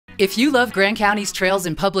If you love Grand County's trails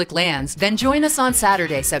and public lands, then join us on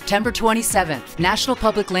Saturday, September 27th, National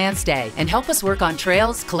Public Lands Day, and help us work on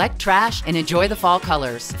trails, collect trash, and enjoy the fall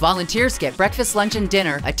colors. Volunteers get breakfast, lunch, and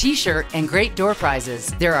dinner, a t-shirt, and great door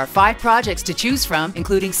prizes. There are 5 projects to choose from,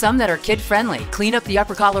 including some that are kid-friendly, clean up the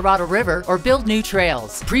Upper Colorado River, or build new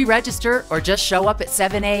trails. Pre-register or just show up at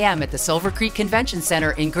 7 a.m. at the SilverCreek Convention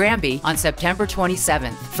Center in Granby on September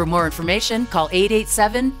 27th. For more information, call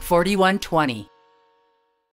 887-4120.